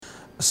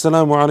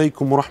Assalamu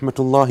alaikum wa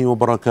rahmatullahi wa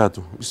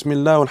barakatuh.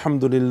 Bismillah,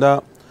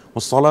 alhamdulillah,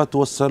 wa salatu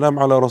wa salam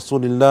ala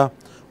rasulillah,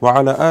 wa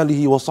ala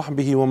alihi wa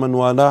sahbihi wa man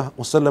walah,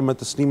 wa sallama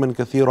tasliman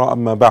kathira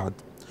amma ba'd.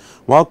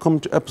 Welcome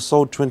to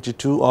episode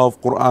 22 of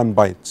Quran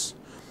Bites.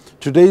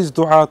 Today's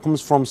dua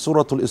comes from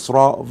Surah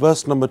Al-Isra,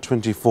 verse number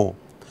 24,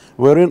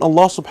 wherein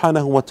Allah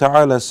subhanahu wa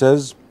ta'ala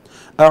says,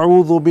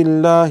 أعوذ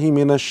بالله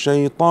من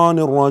الشيطان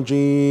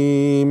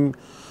الرجيم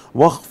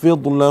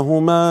واخفض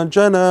لهما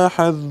جناح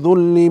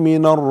الذل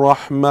من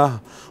الرحمة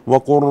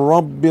وقل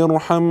رب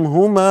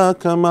ارحمهما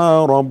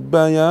كما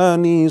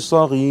ربياني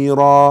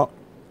صغيرا.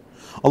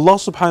 Allah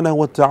subhanahu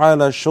wa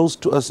ta'ala shows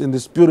to us in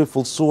this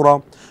beautiful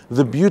surah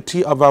the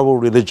beauty of our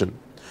religion,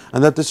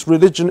 and that this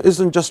religion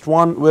isn't just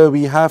one where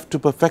we have to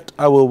perfect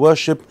our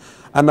worship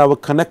and our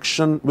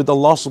connection with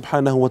Allah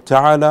subhanahu wa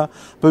ta'ala,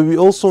 but we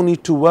also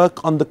need to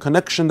work on the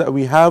connection that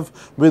we have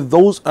with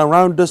those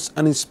around us,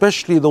 and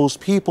especially those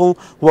people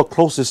who are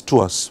closest to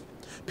us.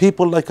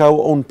 People like our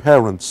own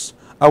parents,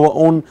 our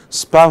own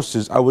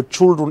spouses, our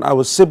children,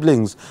 our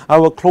siblings,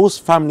 our close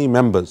family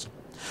members.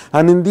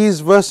 And in these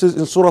verses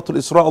in Surah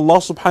Al-Isra, Allah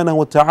subhanahu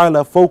wa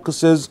ta'ala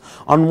focuses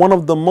on one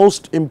of the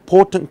most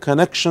important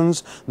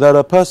connections that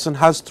a person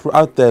has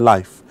throughout their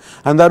life,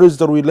 and that is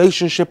the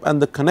relationship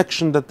and the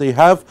connection that they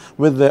have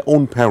with their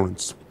own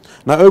parents.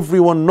 Now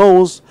everyone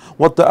knows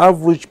what the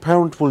average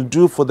parent will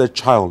do for their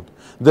child,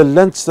 the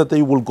lengths that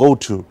they will go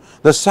to,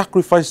 the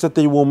sacrifice that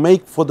they will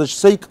make for the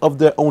sake of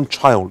their own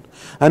child.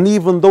 And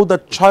even though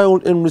that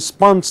child in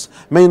response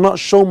may not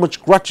show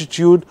much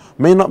gratitude,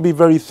 may not be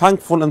very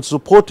thankful and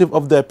supportive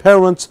of their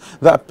parents,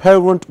 that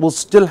parent will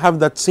still have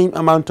that same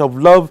amount of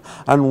love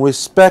and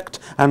respect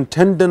and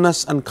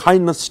tenderness and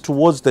kindness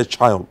towards their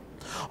child.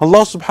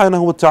 Allah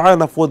subhanahu wa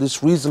ta'ala for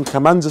this reason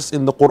commands us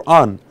in the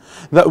Quran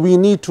that we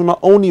need to not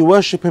only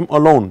worship Him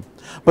alone,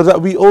 but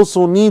that we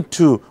also need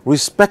to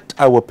respect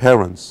our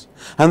parents,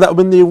 and that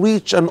when they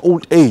reach an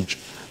old age,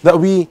 that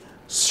we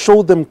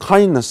show them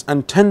kindness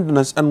and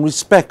tenderness and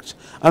respect,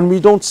 and we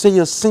don't say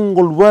a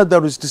single word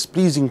that is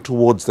displeasing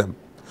towards them.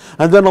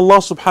 And then Allah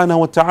subhanahu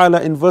wa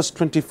ta'ala in verse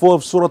 24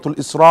 of Surah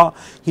Al-Isra,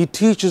 He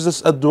teaches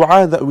us a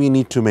dua that we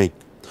need to make.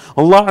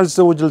 Allah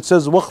Azza wa Jal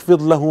says, وَاخْفِضْ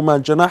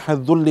لَهُمَا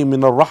جَنَاحَ الذُّلِّ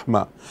مِنَ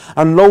الرَّحْمَةِ,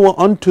 and lower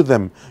unto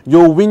them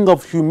your wing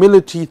of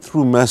humility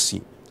through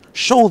mercy.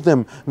 Show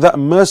them that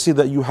mercy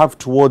that you have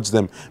towards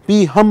them.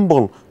 Be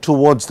humble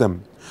towards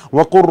them.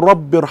 وَقُلْ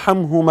رَبِّ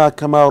ارْحَمْهُمَا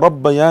كَمَا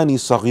رَبَّيَانِي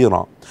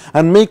صَغِيرًا,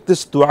 and make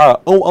this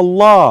dua, O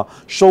Allah,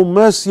 show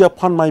mercy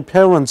upon my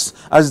parents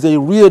as they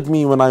reared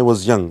me when I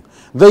was young.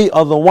 They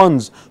are the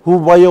ones who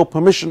by your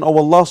permission, O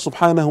Allah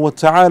subhanahu wa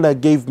ta'ala,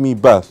 gave me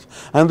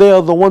birth. And they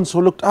are the ones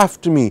who looked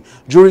after me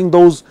during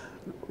those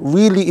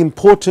really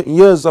important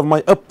years of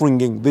my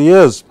upbringing, the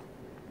years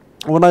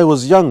when I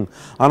was young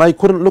and I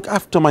couldn't look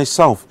after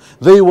myself.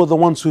 They were the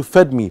ones who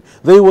fed me.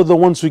 They were the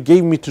ones who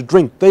gave me to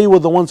drink. They were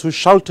the ones who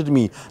sheltered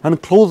me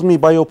and clothed me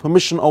by your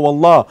permission, O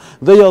Allah.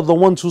 They are the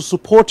ones who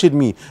supported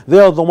me. They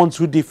are the ones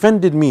who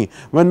defended me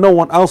when no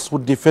one else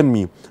would defend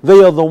me.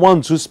 They are the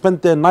ones who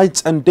spent their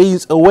nights and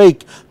days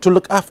awake to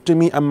look after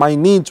me and my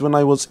needs when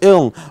I was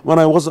ill, when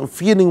I wasn't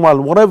feeling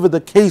well, whatever the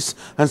case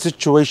and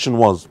situation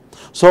was.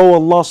 So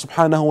Allah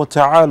subhanahu wa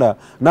ta'ala,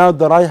 now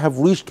that I have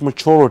reached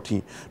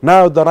maturity,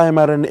 now that I am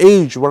at an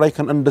age where I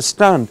can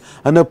understand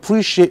and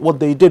appreciate what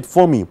they did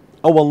for me,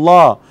 O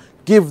Allah,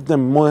 give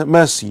them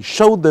mercy,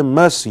 show them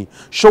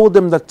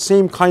that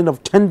same kind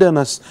of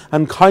tenderness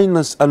and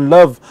kindness and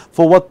love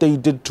for what they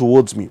did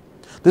towards me.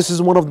 This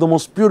is one of the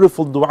most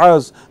beautiful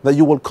du'as that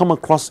you will come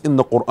across in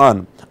the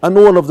Quran, and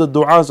all of the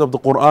du'as of the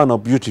Quran are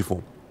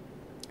beautiful.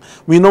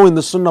 We know in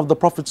the Sunnah of the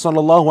Prophet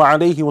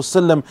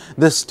ﷺ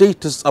the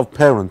status of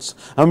parents,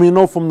 and we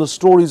know from the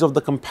stories of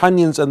the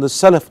companions and the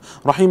Salaf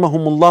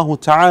rahimahumullah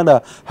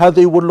ta'ala how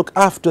they would look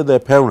after their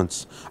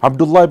parents.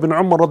 Abdullah ibn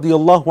Umar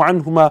radiallahu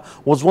anhuma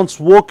was once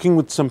walking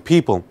with some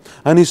people,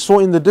 and he saw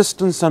in the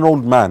distance an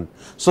old man.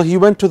 So he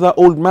went to that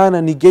old man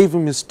and he gave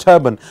him his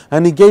turban,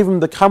 and he gave him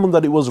the camel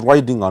that he was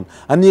riding on,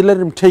 and he let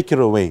him take it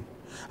away.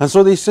 And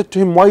so they said to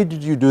him, why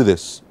did you do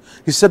this?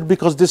 He said,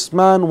 because this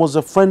man was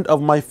a friend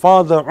of my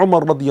father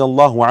Umar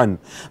radiallahu an,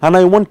 and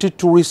I wanted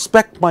to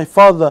respect my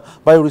father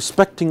by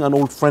respecting an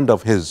old friend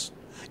of his.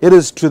 It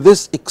is to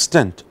this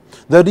extent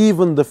that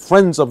even the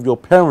friends of your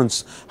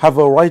parents have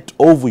a right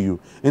over you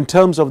in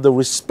terms of the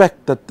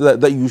respect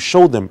that you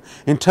show them,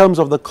 in terms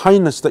of the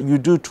kindness that you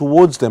do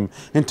towards them,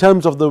 in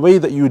terms of the way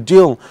that you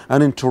deal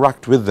and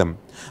interact with them.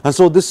 And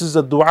so this is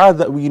a dua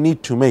that we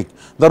need to make,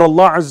 that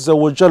Allah Azza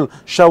wa Jal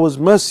showers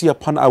mercy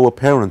upon our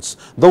parents,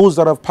 those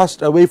that have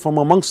passed away from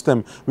amongst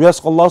them. We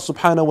ask Allah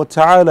subhanahu wa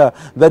ta'ala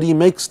that He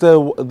makes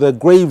the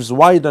graves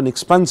wide and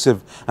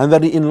expansive, and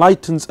that He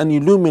enlightens and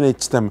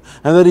illuminates them,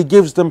 and that He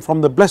gives them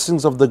from the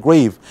blessings of the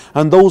grave.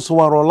 And those who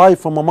are alive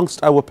from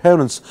amongst our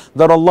parents,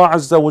 that Allah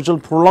Azza wa Jal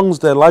prolongs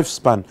their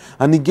lifespan,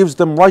 and He gives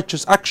them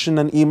righteous action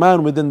and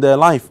iman within their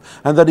life,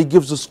 and that He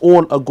gives us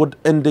all a good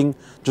ending.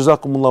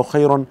 Jazakumullahu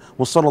khairan,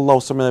 wa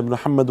sallallahu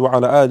Muhammad wa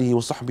ala alihi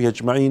wa sahbihi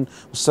ajma'in.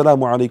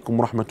 Wassalamu alaikum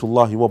wa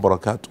rahmatullahi wa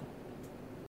barakatuh.